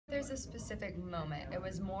was a specific moment. It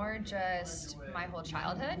was more just my whole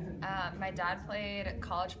childhood. My dad played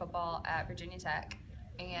college football at Virginia Tech,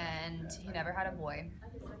 and he never had a boy.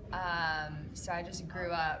 So I just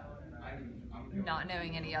grew up not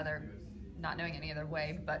knowing any other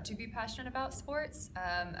way but to be passionate about sports.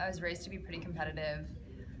 I was raised to be pretty competitive.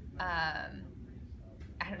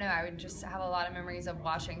 I don't know, I would just have a lot of memories of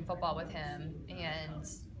watching football with him and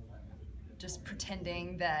just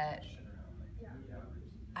pretending that,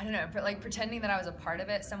 I don't know, like pretending that I was a part of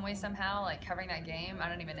it some way, somehow, like covering that game. I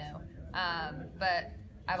don't even know. But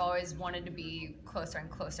I've always wanted to be closer and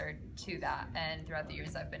closer to that, and throughout the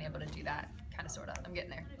years I've been able to do that, kind of, sort of. I'm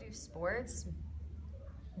getting there. I do sports,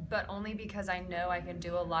 but only because I know I can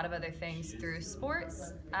do a lot of other things through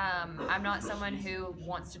sports. I'm not someone who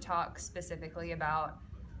wants to talk specifically about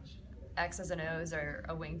X's and O's or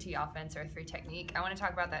a wing T offense or a 3 technique. I want to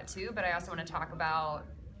talk about that too, but I also want to talk about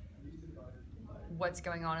what's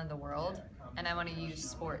going on in the world, and I want to use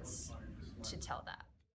sports to tell that.